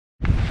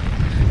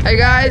Hey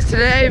guys,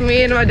 today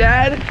me and my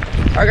dad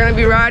are gonna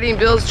be riding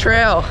Bill's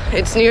Trail.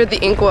 It's near the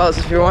Inkwells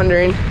if you're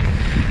wondering.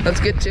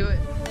 Let's get to it.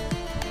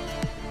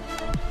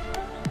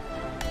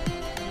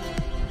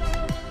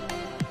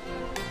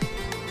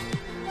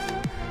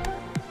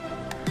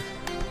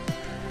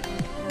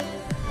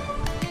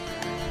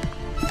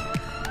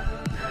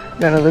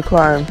 End of the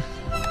climb.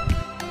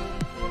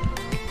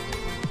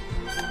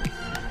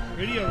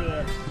 Ready over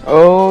there.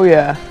 Oh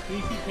yeah. Can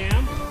you see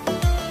Cam?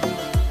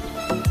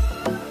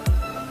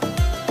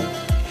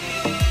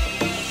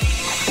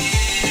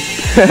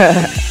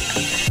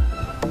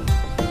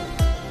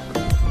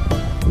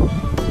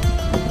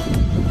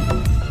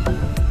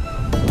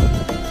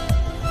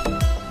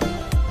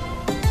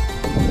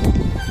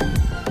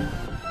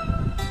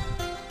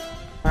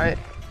 Alright.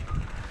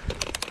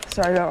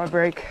 Sorry about my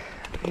brake.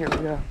 Here we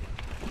go.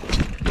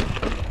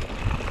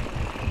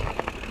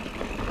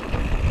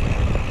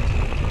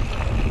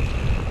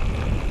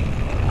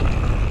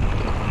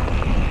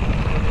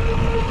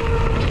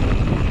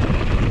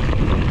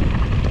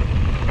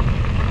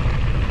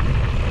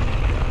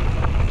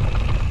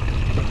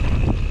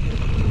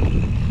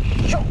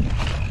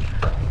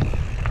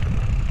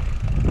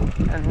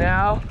 And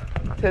now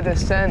to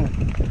descend.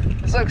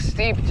 This looks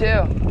steep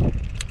too.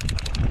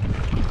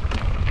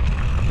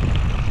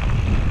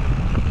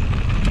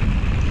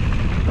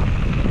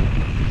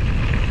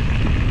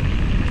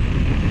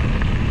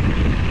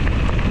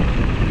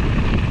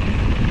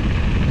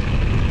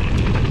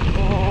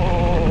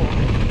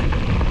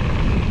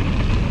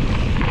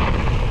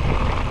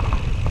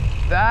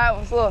 That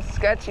was a little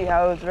sketchy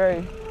how it was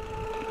very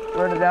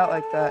worded out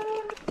like that.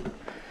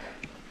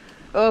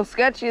 A little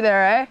sketchy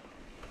there, eh?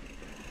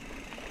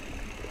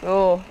 A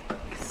little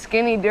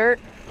skinny dirt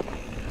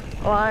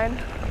line.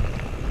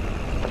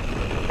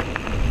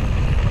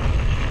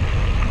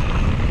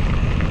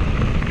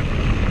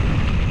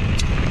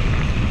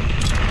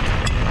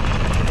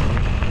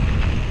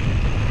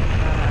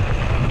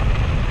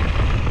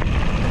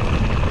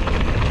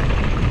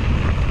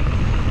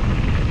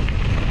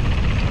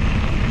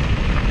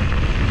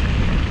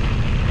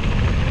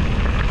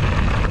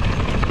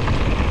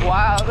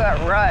 Wow, look at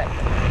that rut.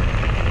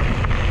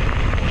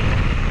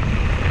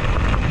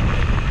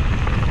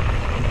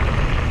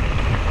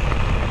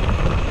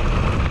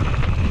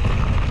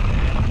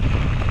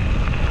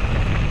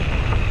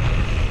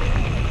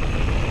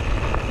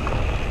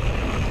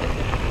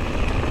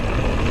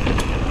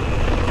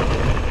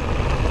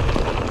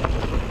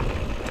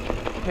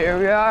 Here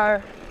we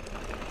are,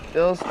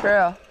 Bill's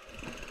Trail.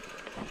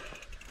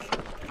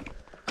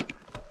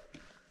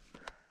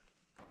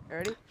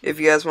 Ready? If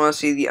you guys want to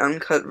see the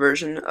uncut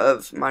version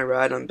of my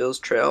ride on Bill's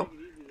Trail,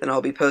 then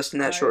I'll be posting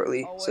that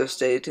shortly, so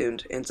stay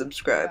tuned and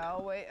subscribe. Yeah,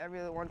 I'll wait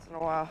every once in a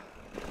while.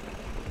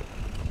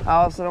 I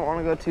also don't want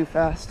to go too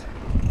fast,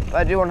 but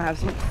I do want to have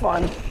some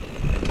fun.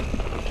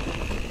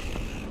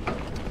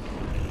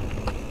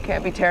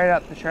 Can't be tearing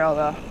up the trail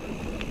though,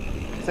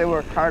 because they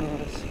worked hard on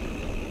this.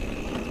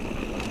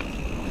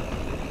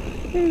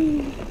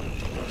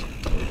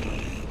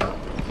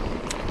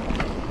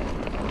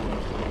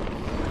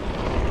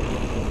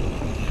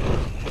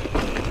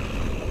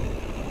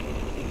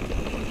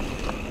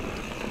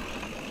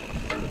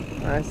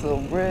 Nice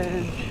little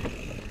bridge.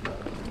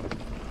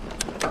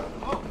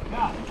 Oh,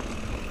 God.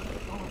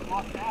 Almost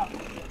walked out.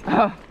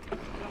 Oh,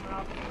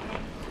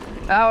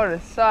 that would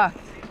have sucked.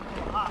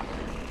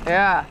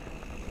 Yeah.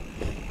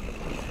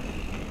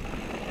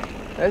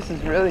 This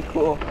is really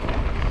cool.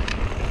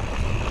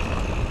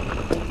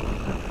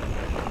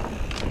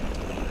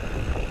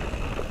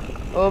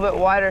 A little bit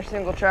wider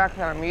single track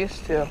than I'm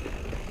used to.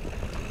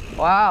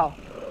 Wow.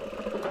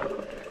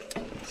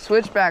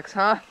 Switchbacks,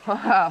 huh?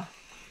 Wow.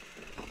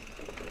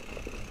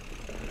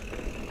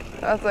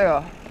 That's like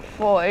a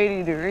full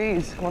 80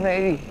 degrees,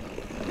 180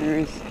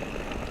 degrees.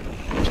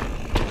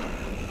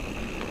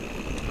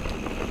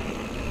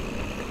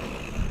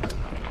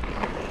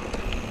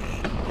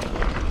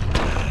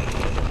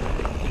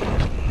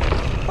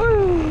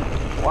 Woo.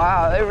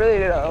 Wow, they really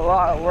did a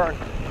lot of work.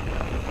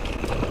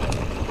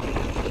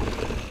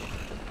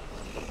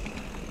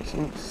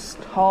 Some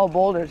tall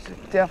boulders,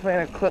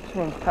 definitely gonna clip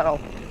someone's pedal.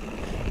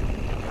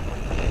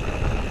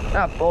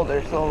 Not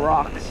boulders, little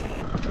rocks.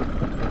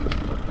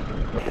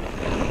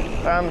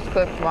 But I almost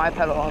clipped my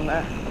pedal on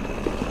there.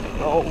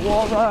 Little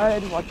wall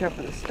ride, watch out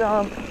for the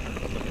stump.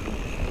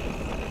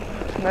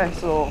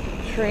 Nice little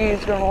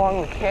trees going along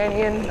the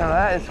canyon. Now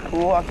that is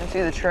cool. I can see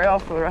the trail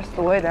for the rest of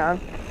the way down.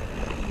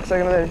 Looks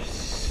like another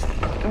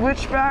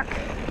switchback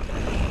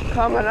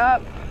coming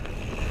up.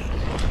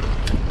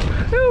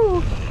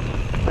 Whew.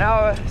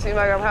 Now it seems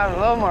like I'm having a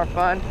little more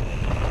fun.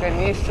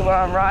 Getting used to what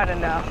I'm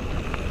riding now.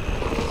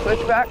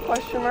 Switchback,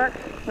 question mark?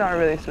 Not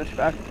really a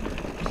switchback,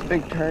 just a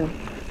big turn.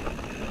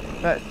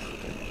 But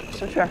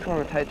switchback's more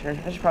of a tight turn.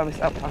 I should probably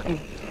stop talking.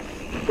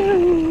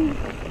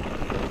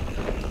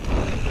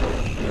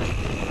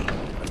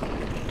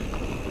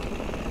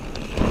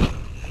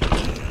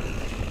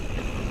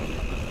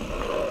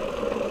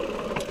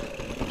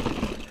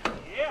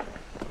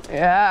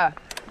 Yeah.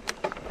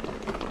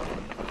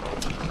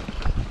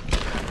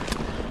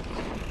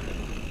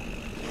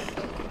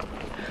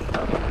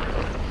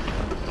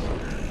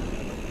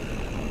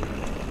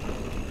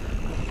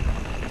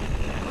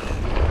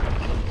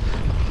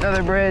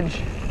 another bridge.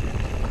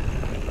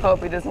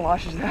 Hope he doesn't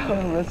wash us out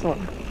on this one.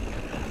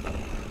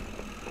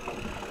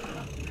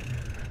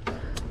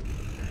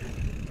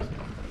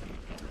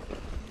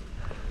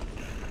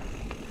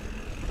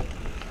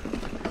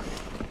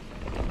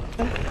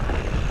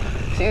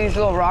 See these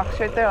little rocks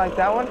right there, like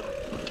that one?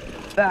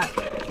 That.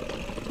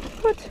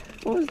 What?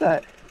 What was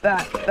that?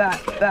 That.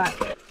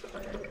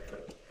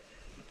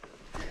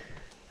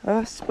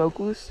 Spoke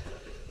loose.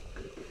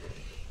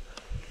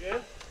 Yeah?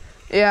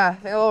 Yeah, I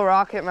think a little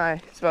rock hit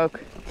my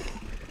spoke.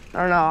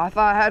 I don't know, I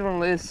thought I had one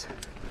loose.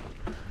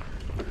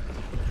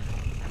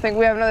 I think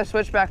we have another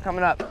switchback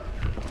coming up.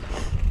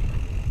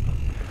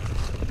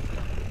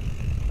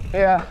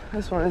 Yeah,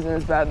 this one isn't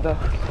as bad though.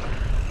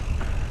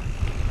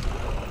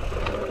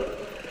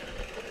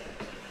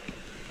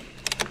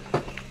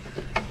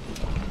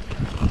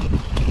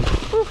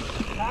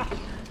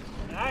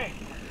 Nice.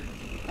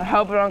 I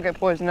hope I don't get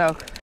poison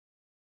oak.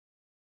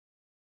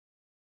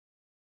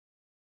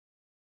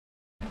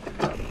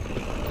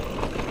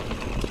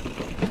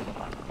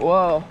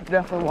 Whoa,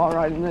 definitely wall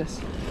riding this.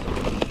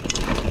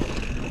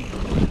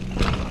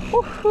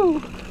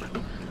 Woohoo!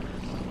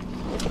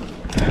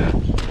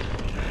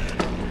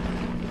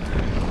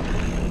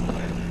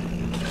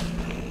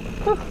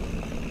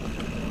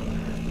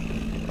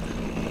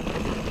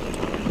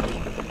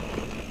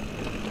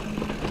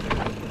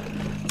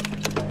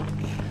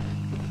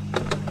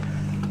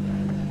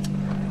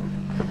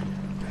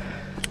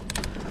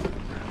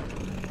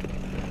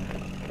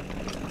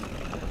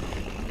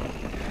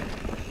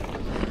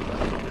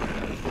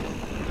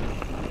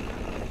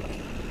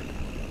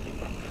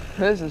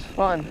 This is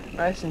fun.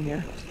 Nice in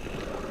here.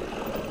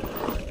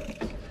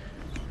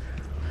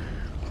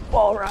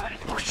 Wall ride.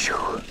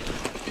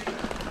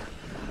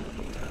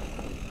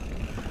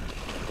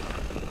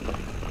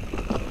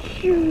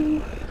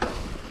 Shoo.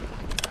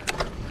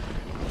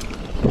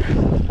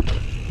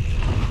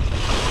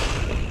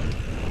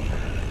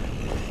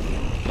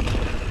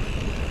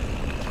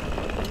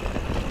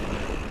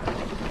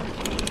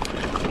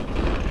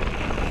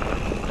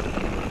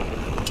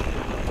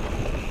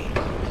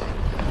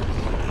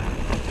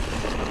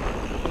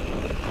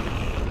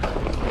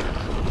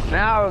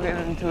 Now we're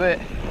getting into it.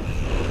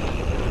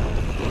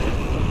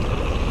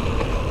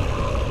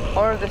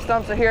 Or if the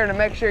stumps are here to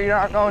make sure you're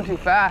not going too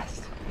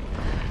fast.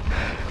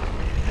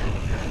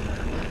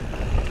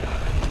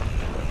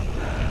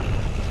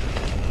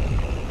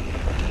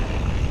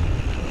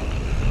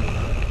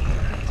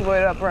 Let's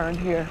wait up around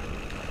here.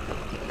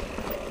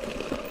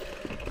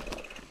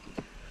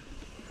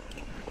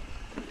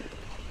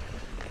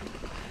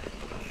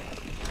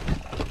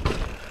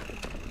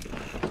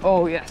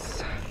 Oh yes.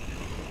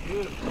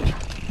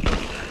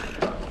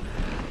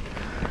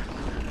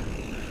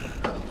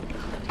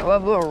 I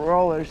love little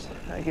rollers.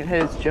 I can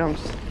hit its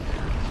jumps.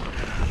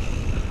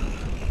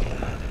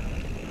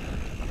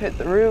 Hit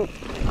the root.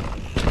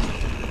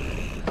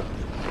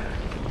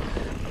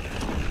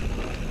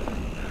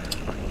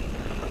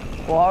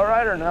 Wall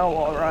ride or no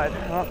wall ride?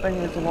 I don't think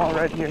there's a wall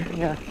right here.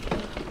 Yeah,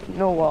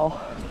 no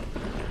wall.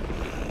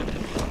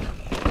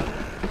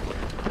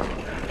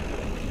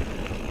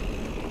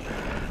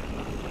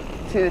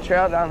 See the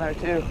trail down there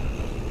too.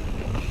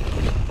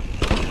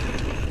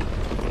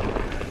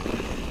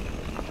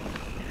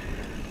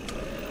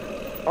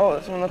 Oh,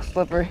 this one looks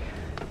slippery.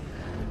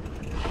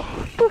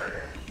 Whew.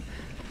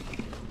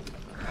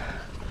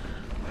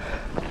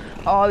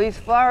 Oh, these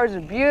flowers are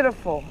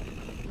beautiful.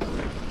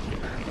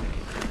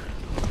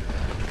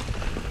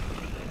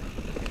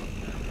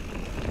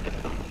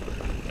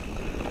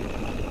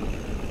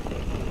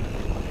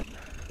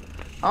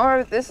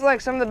 This is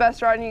like some of the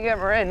best riding you get in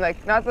Marin.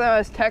 Like, not the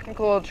most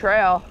technical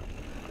trail.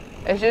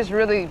 It's just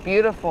really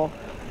beautiful.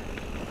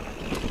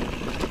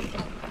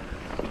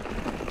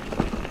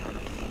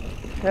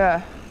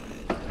 Yeah.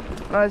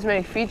 Not as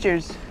many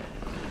features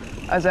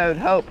as I would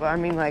hope. I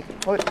mean, like,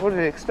 what did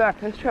you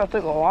expect? This trail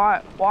took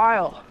a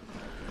while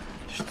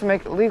just to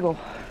make it legal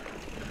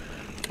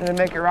and to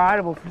make it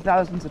rideable for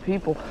thousands of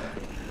people.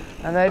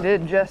 And they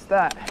did just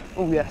that.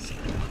 Oh, yes.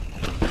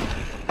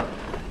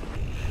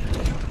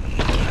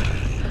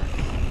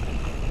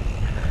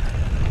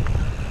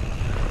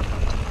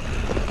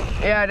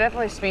 Yeah, I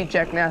definitely speed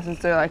check now since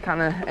they're like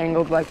kind of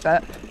angled like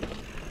that.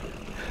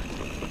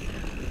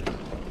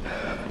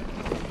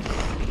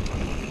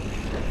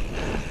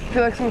 I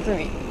feel like someone's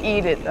gonna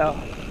eat it though.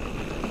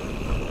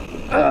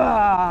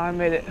 Ah, I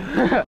made it.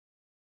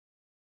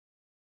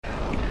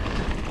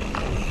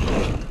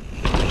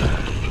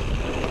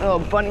 Little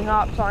bunny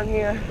hops on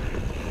here.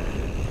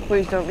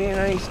 Please don't be in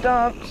any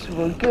stumps.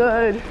 We're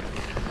good.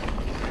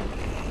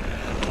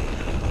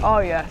 Oh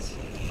yes.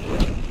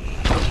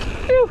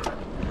 Phew.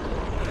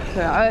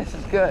 Yeah, this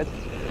is good.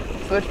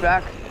 Switch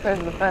back because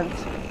of the fence.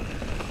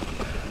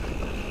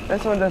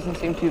 This one doesn't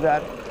seem too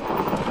bad.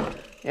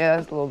 Yeah,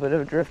 that's a little bit of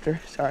a drifter.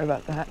 Sorry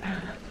about that.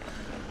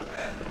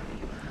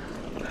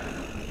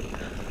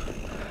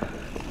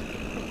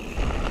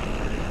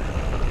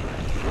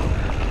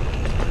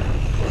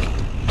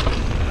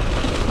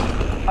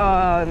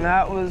 And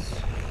that was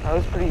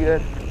pretty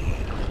good.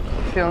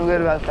 feeling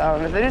good about that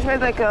one. If they just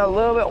made like a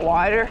little bit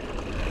wider,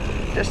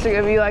 just to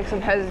give you like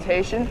some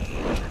hesitation,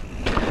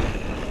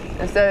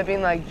 instead of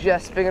being like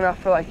just big enough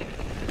for like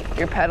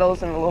your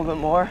pedals and a little bit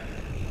more.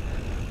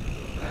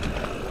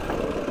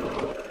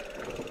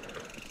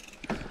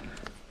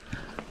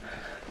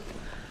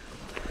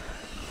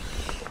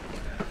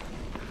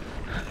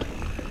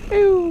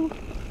 Ew.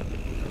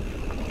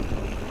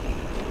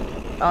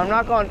 I'm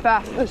not going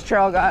fast this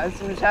trail, guys.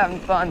 I'm just having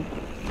fun.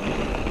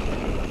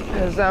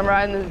 Because I'm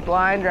riding this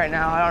blind right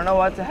now. I don't know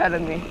what's ahead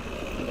of me.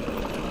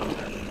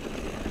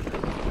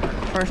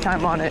 First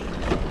time on it.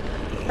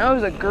 That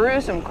was a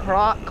gruesome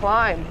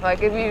climb.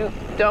 Like, if you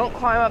don't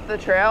climb up the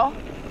trail,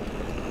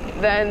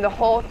 then the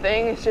whole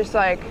thing is just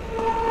like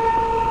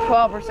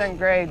 12%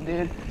 grade,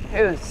 dude.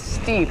 It was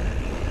steep.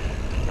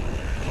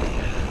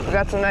 We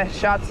got some nice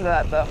shots of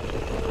that, though.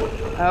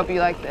 I hope you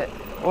liked it.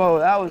 Whoa,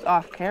 that was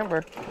off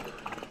camber.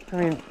 I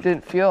mean,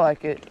 didn't feel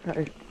like it.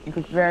 You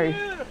could very...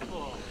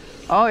 Beautiful.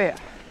 Oh, yeah.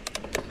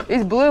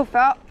 These blue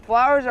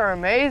flowers are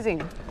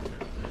amazing.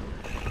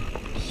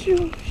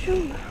 Shoo,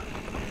 shoo.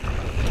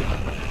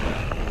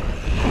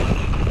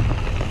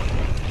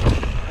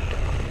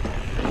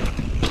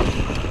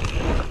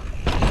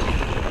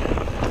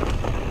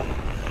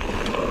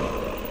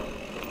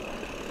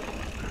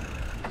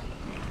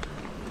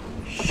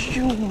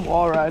 Shoo,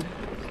 wall ride.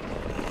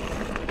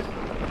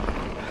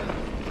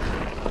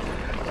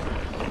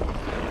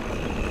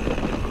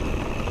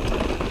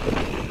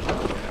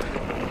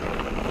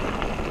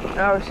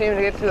 Now we're seeming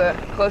to get to the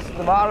close to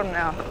the bottom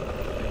now.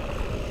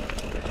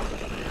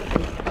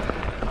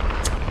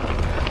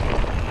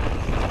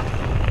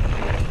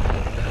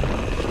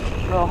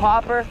 Little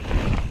hopper.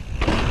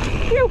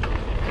 Phew.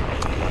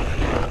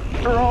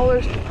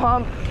 Rollers to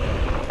pump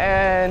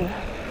and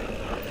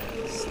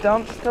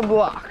stumps to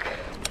block.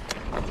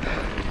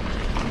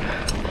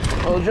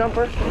 Little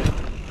jumper.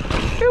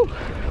 Phew.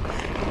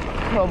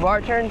 Little bar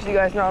turns. You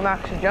guys know I'm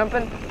actually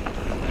jumping.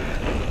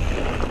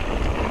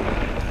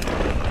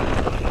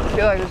 I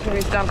feel like there's gonna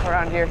be stump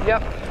around here.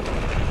 Yep.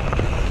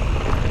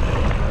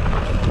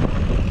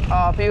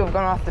 Oh, people have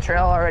gone off the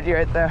trail already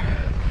right there.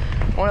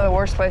 One of the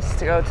worst places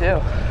to go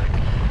too.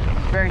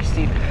 Very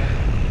steep.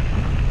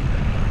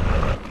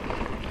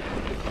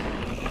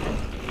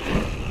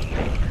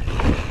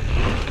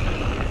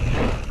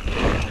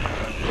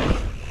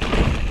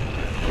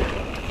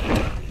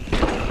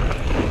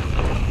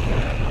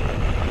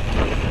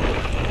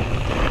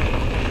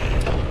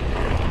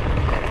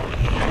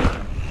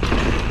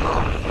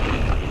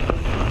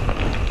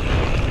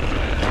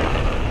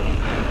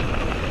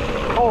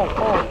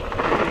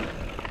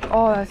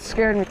 Oh, that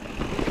scared me.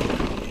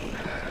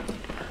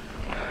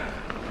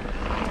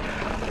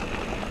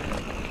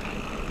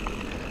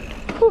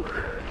 Whew.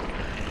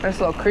 There's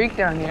a little creek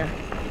down here.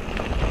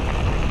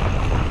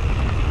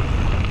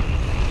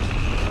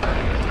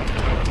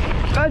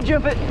 Gotta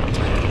jump it.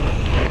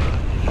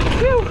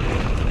 Whew.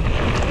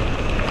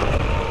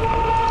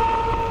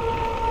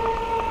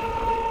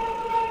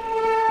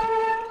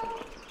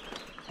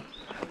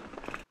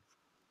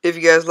 If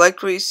you guys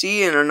liked what you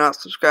see and are not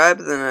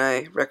subscribed, then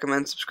I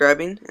recommend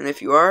subscribing. And if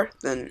you are,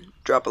 then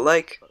drop a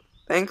like.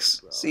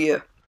 Thanks. See ya.